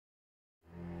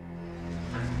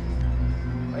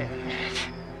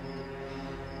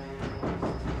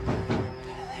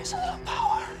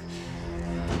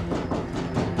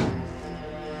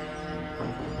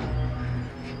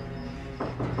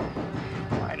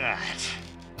that.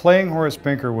 Playing Horace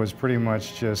Pinker was pretty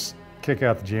much just kick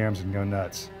out the jams and go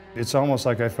nuts. It's almost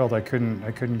like I felt I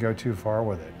couldn't go too far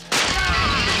with it.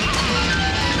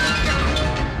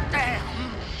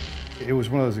 It was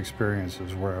one of those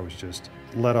experiences where I was just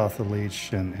let off the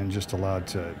leash and just allowed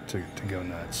to go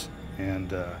nuts.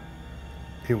 And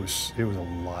it was a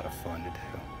lot of fun to do.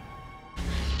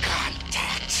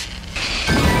 Contact.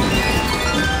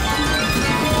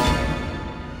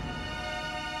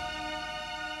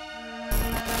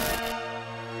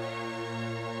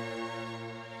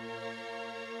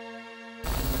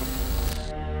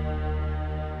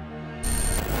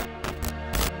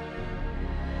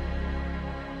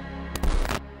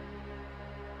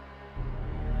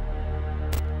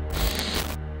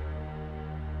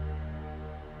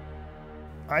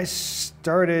 I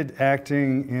started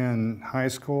acting in high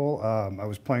school. I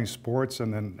was playing sports,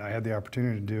 and then I had the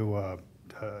opportunity to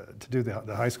do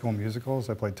the high school musicals.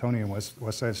 I played Tony in West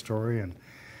Side Story and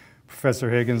Professor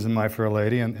Higgins in My Fair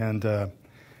Lady, and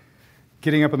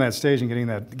getting up on that stage and getting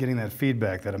that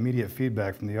feedback, that immediate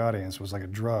feedback from the audience, was like a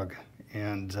drug,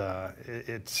 and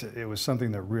it was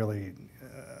something that really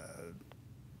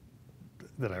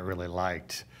that I really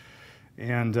liked.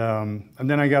 And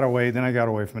then I got away. Then I got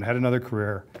away from it. Had another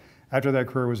career. After that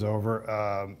career was over,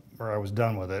 or I was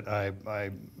done with it,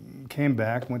 I came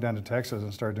back, went down to Texas,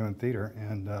 and started doing theater.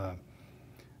 And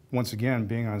once again,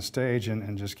 being on stage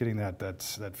and just getting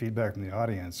that feedback from the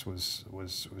audience was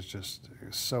just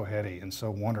so heady and so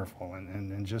wonderful.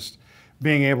 And just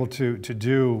being able to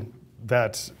do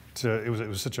that, it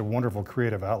was such a wonderful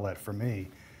creative outlet for me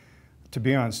to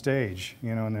be on stage,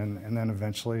 you know. And then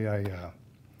eventually I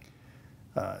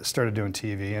started doing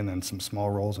TV, and then some small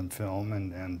roles in film,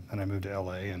 and I moved to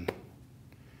LA and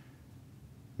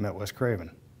met Wes Craven,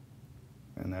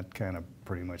 and that kind of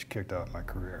pretty much kicked off my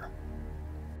career.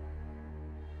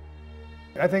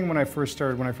 I think when I first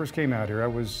came out here, I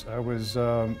was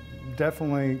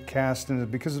definitely cast into,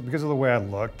 because of the way I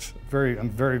looked. I'm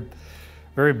very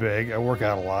big. I work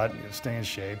out a lot, stay in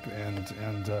shape, and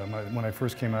when I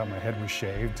first came out, my head was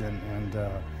shaved, and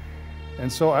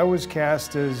so I was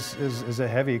cast as a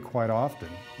heavy quite often,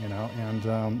 you know,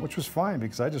 and which was fine,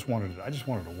 because I just wanted to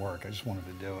work. I just wanted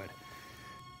to do it.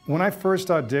 When I first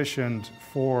auditioned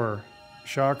for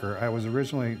Shocker, I was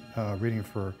originally reading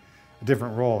for a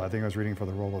different role. I think I was reading for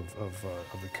the role of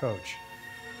the coach,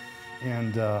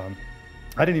 and I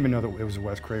didn't even know that it was a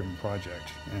Wes Craven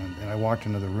project. And I walked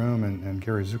into the room, and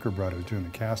Gary Zuckerbrod, who was doing the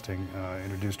casting,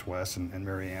 introduced Wes and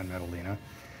Mary Ann Madalena,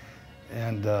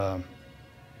 and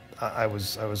I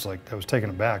was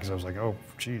taken aback, because I was like, oh,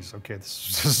 geez, okay,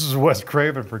 this is Wes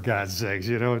Craven, for God's sakes,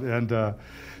 you know. And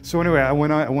so anyway, I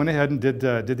went ahead and did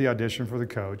the audition for the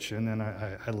coach, and then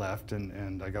I left,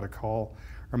 and I got a call,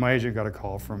 or my agent got a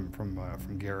call from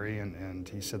Gary, and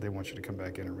he said they want you to come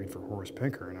back in and read for Horace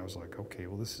Pinker, and I was like, okay,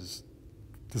 well, this is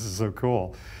so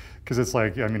cool, because it's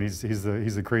like, I mean, he's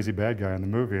the crazy bad guy in the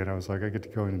movie, and I was like, I get to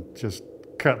go in and just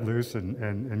cut loose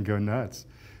and go nuts.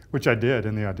 Which I did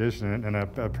in the audition, and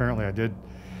apparently I did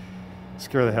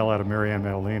scare the hell out of Mary Ann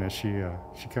Madalena. She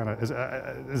kind of, as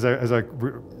I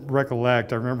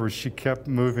recollect, I remember she kept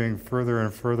moving further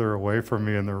and further away from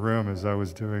me in the room as I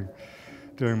was doing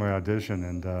my audition,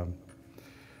 and I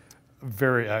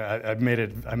made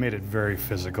it very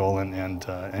physical, and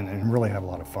really had a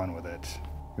lot of fun with it.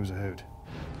 It was a hoot.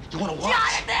 You want to watch?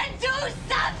 Jonathan, do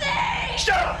something!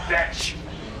 Shut up, bitch! You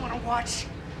want to watch?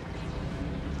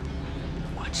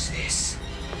 Watch this.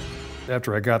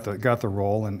 After I got the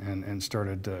role and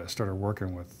started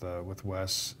working with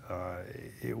Wes,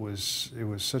 it was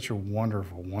such a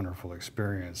wonderful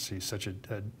experience. He's such a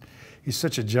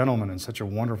gentleman, and such a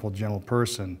wonderful, gentle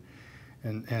person,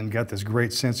 and got this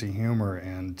great sense of humor.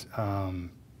 And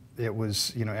it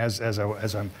was, you know, as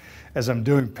I'm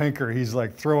doing Pinker, he's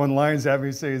like throwing lines at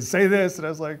me, saying, "Say this," and I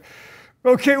was like,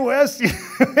 "Okay, Wes,"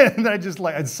 and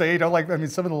I'd say, you know, like, I mean,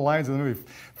 some of the lines in the movie,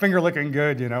 "Finger looking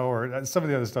good," you know, or some of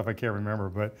the other stuff I can't remember,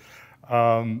 but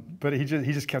he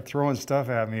just kept throwing stuff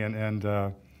at me, and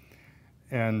I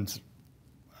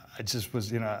just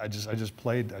was, you know, I just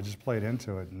played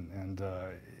into it, and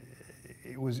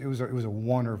it was a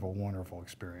wonderful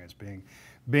experience.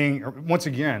 Being once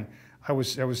again, I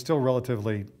was still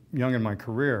relatively young in my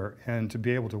career, and to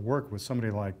be able to work with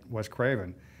somebody like Wes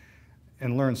Craven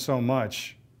and learn so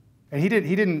much. And he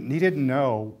didn't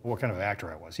know what kind of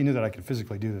actor I was. He knew that I could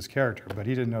physically do this character, but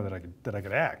he didn't know that I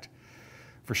could act,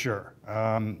 for sure.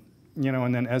 You know,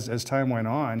 and then as time went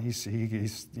on,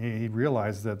 he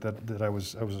realized that I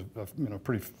was a, you know,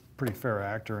 pretty fair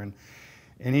actor,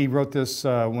 and he wrote this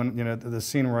when, you know, the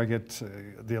scene where I get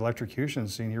the electrocution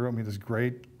scene. He wrote me this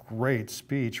great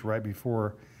speech right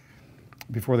before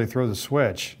before they throw the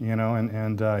switch, you know,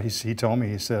 and he told me,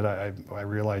 he said, I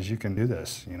realize you can do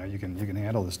this, you know, you can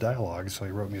handle this dialogue. So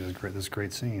he wrote me this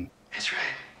great scene. That's right.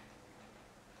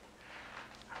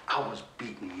 I was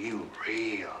beating you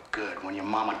real good when your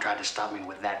mama tried to stop me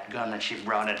with that gun that she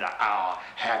brought into our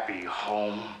happy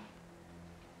home.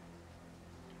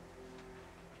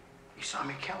 You saw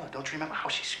me kill her. Don't you remember how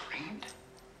she screamed?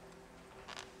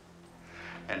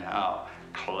 And how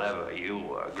clever you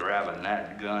were, grabbing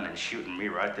that gun and shooting me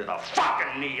right through the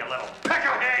fucking knee, you little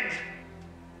peckerhead!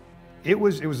 It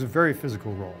was a very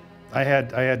physical role. I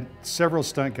had several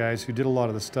stunt guys who did a lot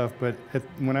of the stuff, but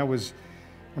when I was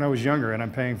younger, and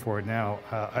I'm paying for it now,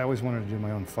 I always wanted to do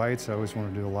my own fights. I always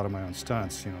wanted to do a lot of my own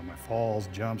stunts, you know, my falls,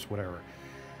 jumps, whatever.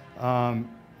 Now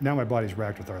my body's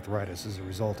racked with arthritis as a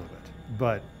result of it.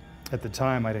 But at the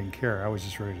time, I didn't care. I was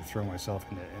just ready to throw myself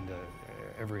into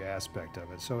every aspect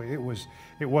of it. So it was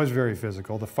very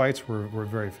physical. The fights were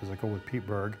very physical with Pete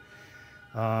Berg.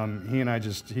 He and I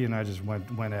just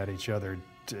went at each other.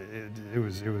 It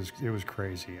was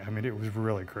crazy. I mean, it was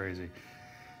really crazy.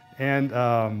 And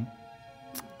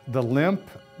the limp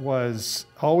was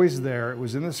always there. It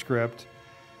was in the script.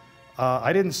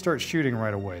 I didn't start shooting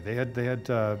right away. They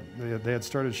had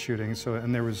started shooting. So,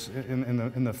 and there was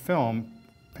in the film,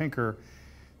 Pinker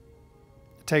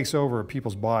takes over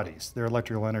people's bodies, their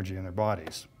electrical energy in their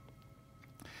bodies.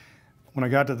 When I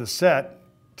got to the set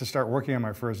to start working on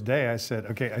my first day, I said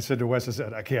to Wes, I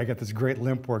said, okay, I got this great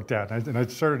limp worked out. And I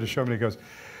started to show him, and he goes,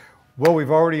 well,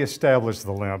 we've already established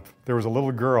the limp. There was a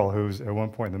little girl who's, at one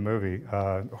point in the movie,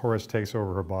 Horace takes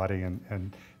over her body,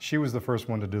 and she was the first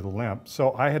one to do the limp.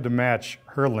 So I had to match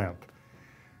her limp,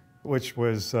 which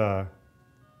was kind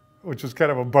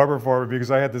of a bummer for me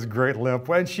because I had this great limp.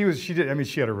 And she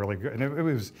had a really good,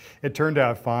 and it turned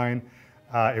out fine.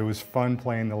 It was fun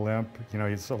playing the limp. You know,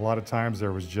 a lot of times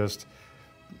there was just,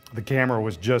 the camera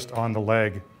was just on the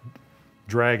leg,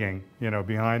 dragging, you know,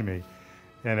 behind me,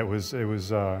 and it was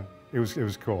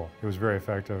cool. It was very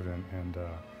effective, and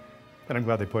I'm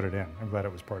glad they put it in. I'm glad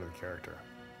it was part of the character.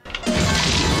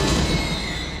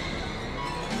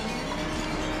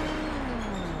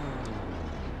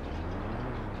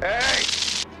 Hey!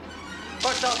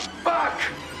 What the fuck?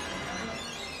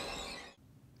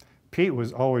 Pete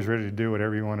was always ready to do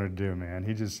whatever he wanted to do, man.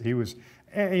 He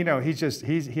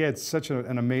had such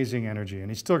an amazing energy, and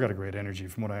he's still got a great energy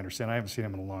from what I understand. I haven't seen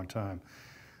him in a long time.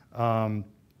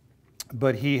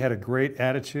 But he had a great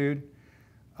attitude.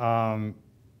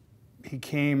 He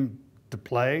came to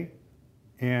play,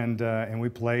 and we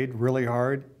played really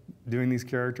hard doing these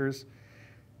characters.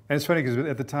 And it's funny because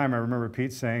at the time I remember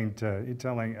Pete saying I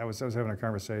was having a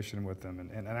conversation with him,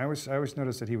 and I always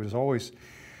noticed that he was always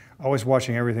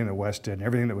watching everything that Wes did and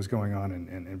everything that was going on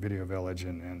in Video Village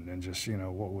and just, you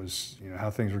know, what was, you know, how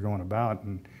things were going about.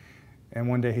 And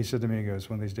one day he said to me, he goes,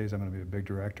 one of these days I'm going to be a big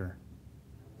director.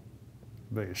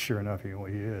 But sure enough, he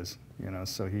is, you know.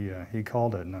 So he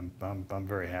called it, and I'm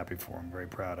very happy for him, very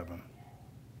proud of him.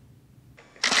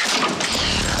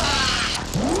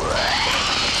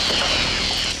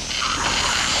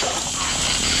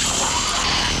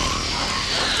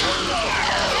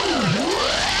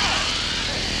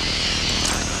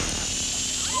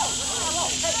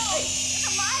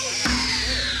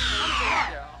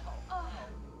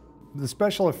 The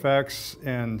special effects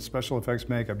and special effects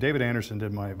makeup, David Anderson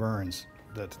did my burns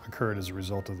that occurred as a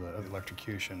result of the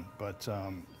electrocution. But,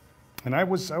 and I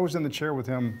was in the chair with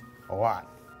him a lot.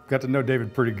 Got to know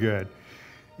David pretty good,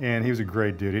 and he was a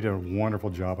great dude. He did a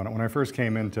wonderful job on it. When I first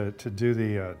came in to do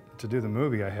the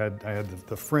movie, I had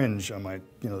the fringe on my,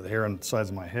 you know, the hair on the sides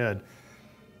of my head.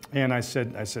 And I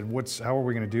said, how are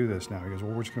we going to do this now? He goes,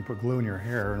 well, we're just going to put glue in your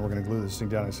hair, and we're going to glue this thing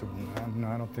down. I said, no,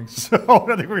 I don't think so. I don't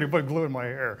think we're going to put glue in my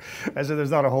hair. I said,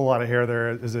 there's not a whole lot of hair there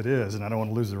as it is, and I don't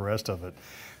want to lose the rest of it.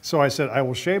 So I said, I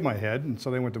will shave my head. And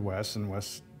so they went to Wes, and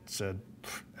Wes said,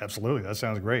 absolutely, that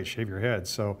sounds great, shave your head.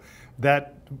 So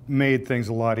that made things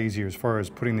a lot easier as far as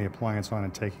putting the appliance on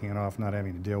and taking it off, not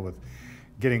having to deal with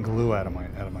getting glue out of my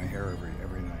hair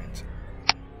every night.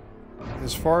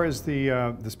 As far as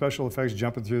the special effects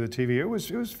jumping through the TV, it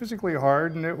was physically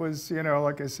hard, and it was, you know,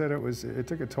 like I said, it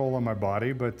took a toll on my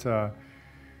body, but you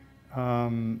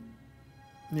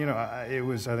know, I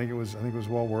think it was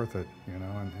well worth it, you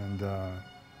know, and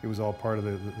it was all part of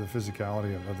the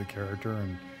physicality of the character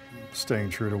and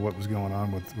staying true to what was going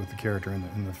on with the character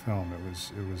in the film. It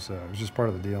was just part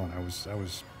of the deal, and I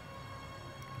was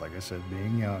like I said,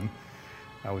 being young,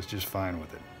 I was just fine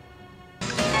with it.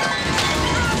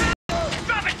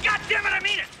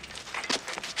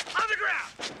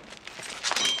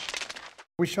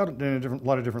 We shot it in a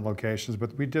lot of different locations,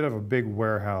 but we did have a big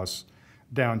warehouse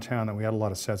downtown that we had a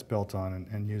lot of sets built on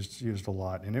and used a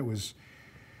lot, and it was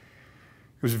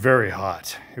very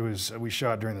hot. We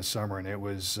shot during the summer, and it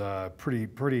was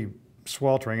pretty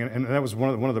sweltering, and that was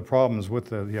one of the problems with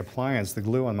the appliance, the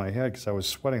glue on my head, because I was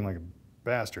sweating like a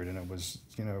bastard, and it was,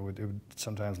 you know, it would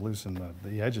sometimes loosen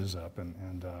the edges up,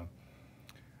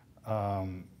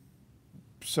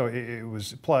 so it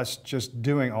was, plus just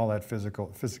doing all that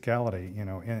physicality, you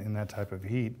know, in that type of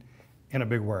heat, in a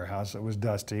big warehouse that was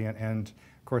dusty, and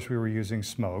of course we were using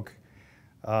smoke,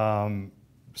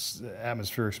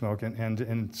 atmospheric smoke,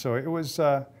 and so it was,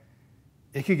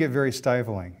 it could get very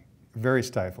stifling,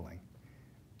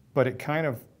 but it kind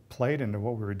of played into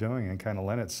what we were doing and kind of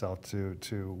lent itself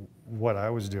to what I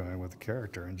was doing with the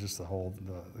character and just the whole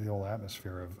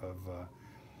atmosphere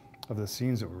of the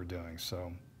scenes that we were doing.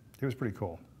 So it was pretty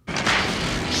cool.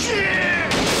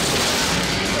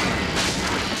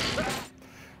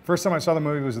 First time I saw the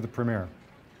movie was at the premiere,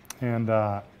 and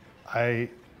I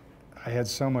had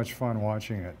so much fun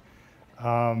watching it.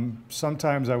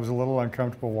 Sometimes I was a little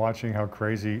uncomfortable watching how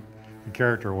crazy the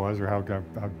character was, or how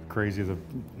crazy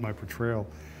my portrayal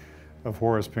of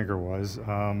Horace Pinker was,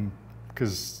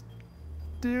 because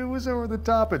it was over the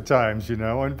top at times, you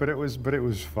know. But it was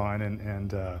fun,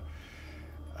 and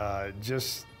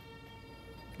just,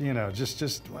 you know,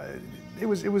 it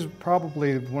was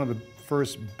probably one of the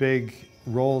first big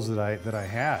roles that I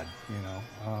had, you know.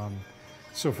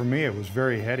 So for me, it was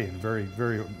very heady and very,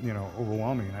 you know,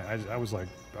 overwhelming. And I was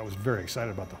very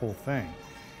excited about the whole thing.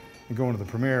 And going to the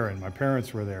premiere, and my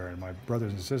parents were there, and my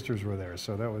brothers and sisters were there.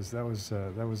 So that was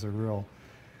a real.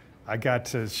 I got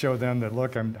to show them that,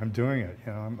 look, I'm doing it.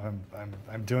 You know,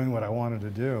 I'm doing what I wanted to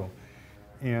do,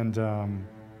 and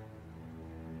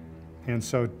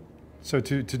so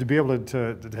to be able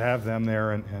to have them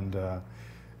there and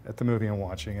at the movie and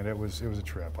watching it, it was a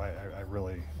trip. I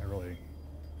really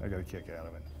got a kick out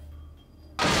of it.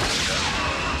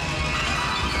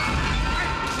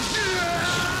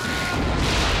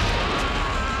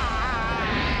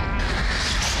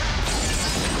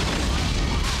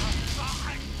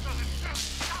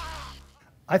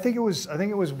 I think it was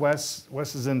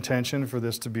Wes's intention for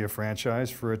this to be a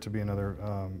franchise, for it to be another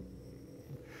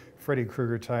Freddy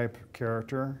Krueger type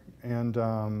character, and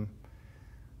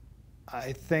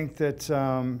I think that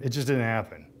it just didn't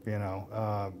happen, you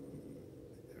know.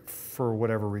 For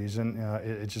whatever reason,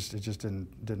 it just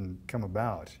didn't come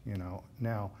about, you know.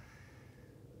 Now,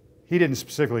 he didn't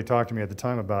specifically talk to me at the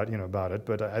time about it,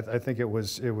 but I think it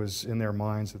was in their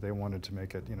minds that they wanted to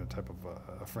make it, you know, type of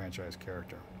a franchise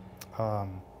character.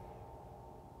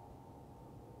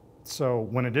 So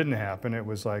when it didn't happen, it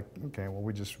was like, okay, well,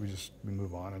 we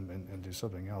move on and do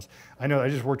something else. I know I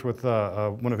just worked with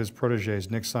one of his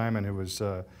proteges, Nick Simon, who was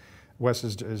Wes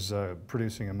is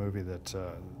producing a movie that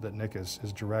Nick is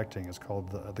directing. It's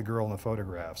called The Girl in the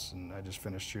Photographs, and I just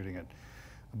finished shooting it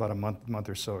about a month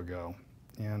or so ago.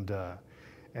 And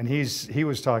he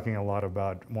was talking a lot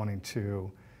about wanting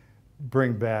to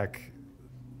bring back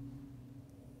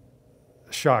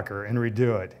Shocker and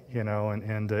redo it, you know,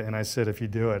 and I said, if you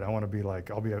do it, I want to be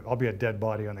like, I'll be a dead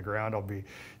body on the ground. I'll be,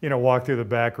 you know, walk through the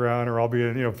background, or I'll be,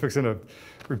 you know,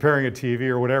 repairing a TV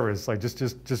or whatever. It's like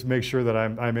just make sure that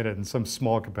I'm in it in some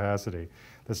small capacity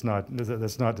that's not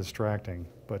distracting.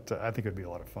 But I think it'd be a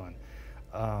lot of fun,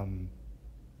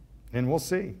 and we'll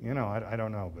see. You know, I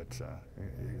don't know, but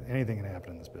anything can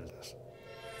happen in this business.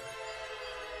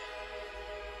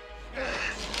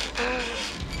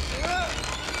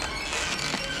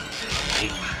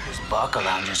 This buckle,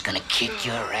 I'm just gonna kick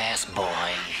your ass, boy.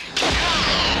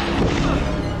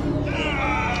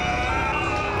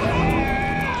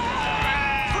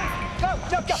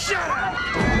 Go! Shut up!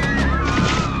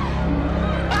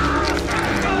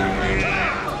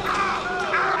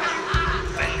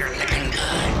 You're looking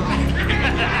good.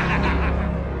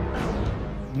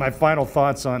 My final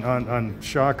thoughts on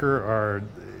Shocker are,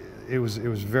 it was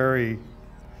very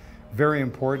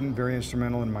important, very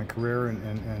instrumental in my career,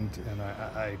 and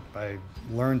I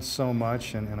learned so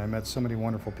much, and I met so many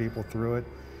wonderful people through it.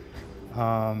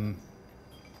 I'm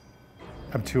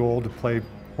too old to play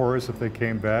Horace. If they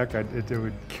came back, it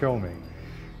would kill me.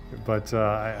 But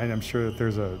I'm sure that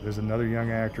there's another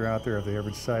young actor out there, if they ever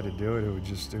decide to do it, who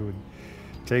would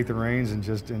take the reins and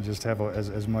just have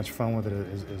as much fun with it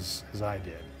as I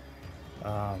did.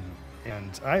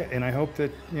 And I hope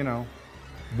that, you know,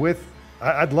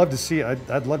 I'd love to see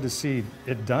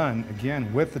it done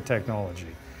again with the technology,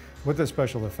 with the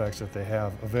special effects that they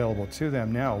have available to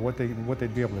them now. What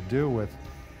they'd be able to do with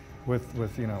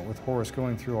you know, with Horace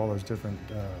going through all those different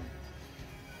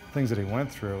things that he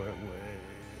went through,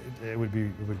 it would be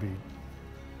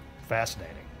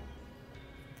fascinating.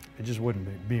 It just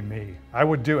wouldn't be me. I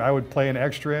would play an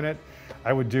extra in it.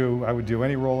 I would do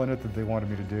any role in it that they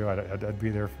wanted me to do. I'd be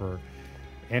there for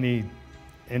any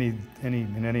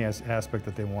aspect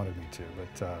that they wanted me to.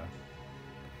 But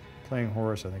playing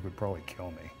Horace, I think, would probably kill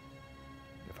me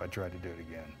if I tried to do it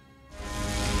again.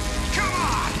 Come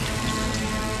on!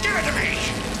 Give it to me!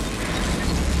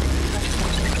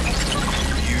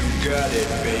 You got it,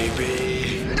 baby.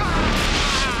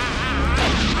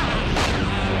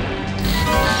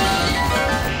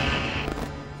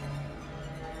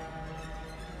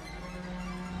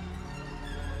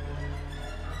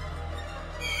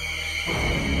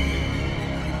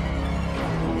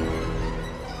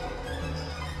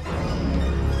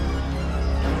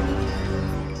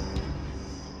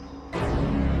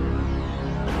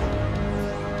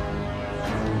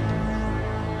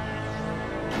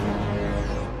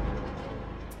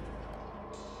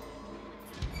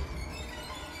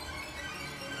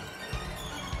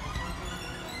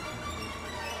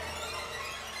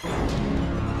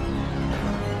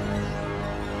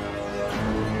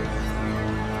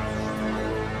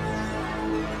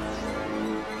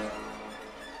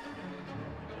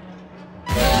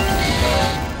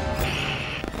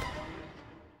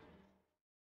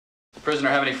 Prisoner,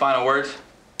 have any final words?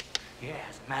 Yeah,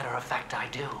 as a matter of fact, I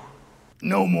do.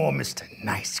 No more Mr.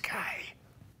 Nice Guy.